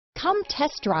Come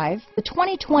test drive the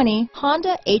 2020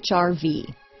 Honda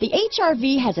HR-V. The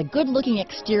HR-V has a good-looking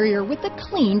exterior with a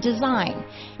clean design.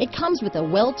 It comes with a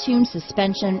well-tuned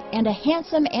suspension and a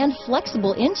handsome and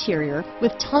flexible interior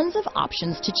with tons of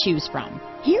options to choose from.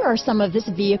 Here are some of this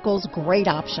vehicle's great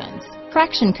options: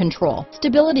 traction control,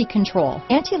 stability control,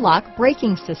 anti-lock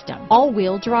braking system,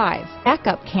 all-wheel drive,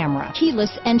 backup camera,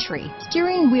 keyless entry,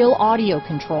 steering wheel audio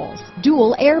controls,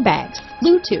 dual airbags,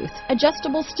 Bluetooth,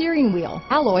 adjustable steering wheel,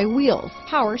 alloy wheels,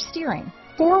 power steering,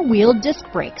 four-wheel disc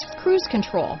brakes, cruise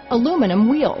control, aluminum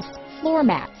wheels, floor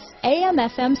mats,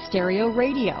 AM/FM stereo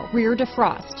radio, rear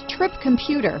defrost, trip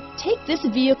computer. Take this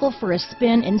vehicle for a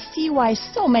spin and see why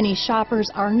so many shoppers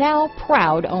are now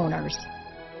proud owners.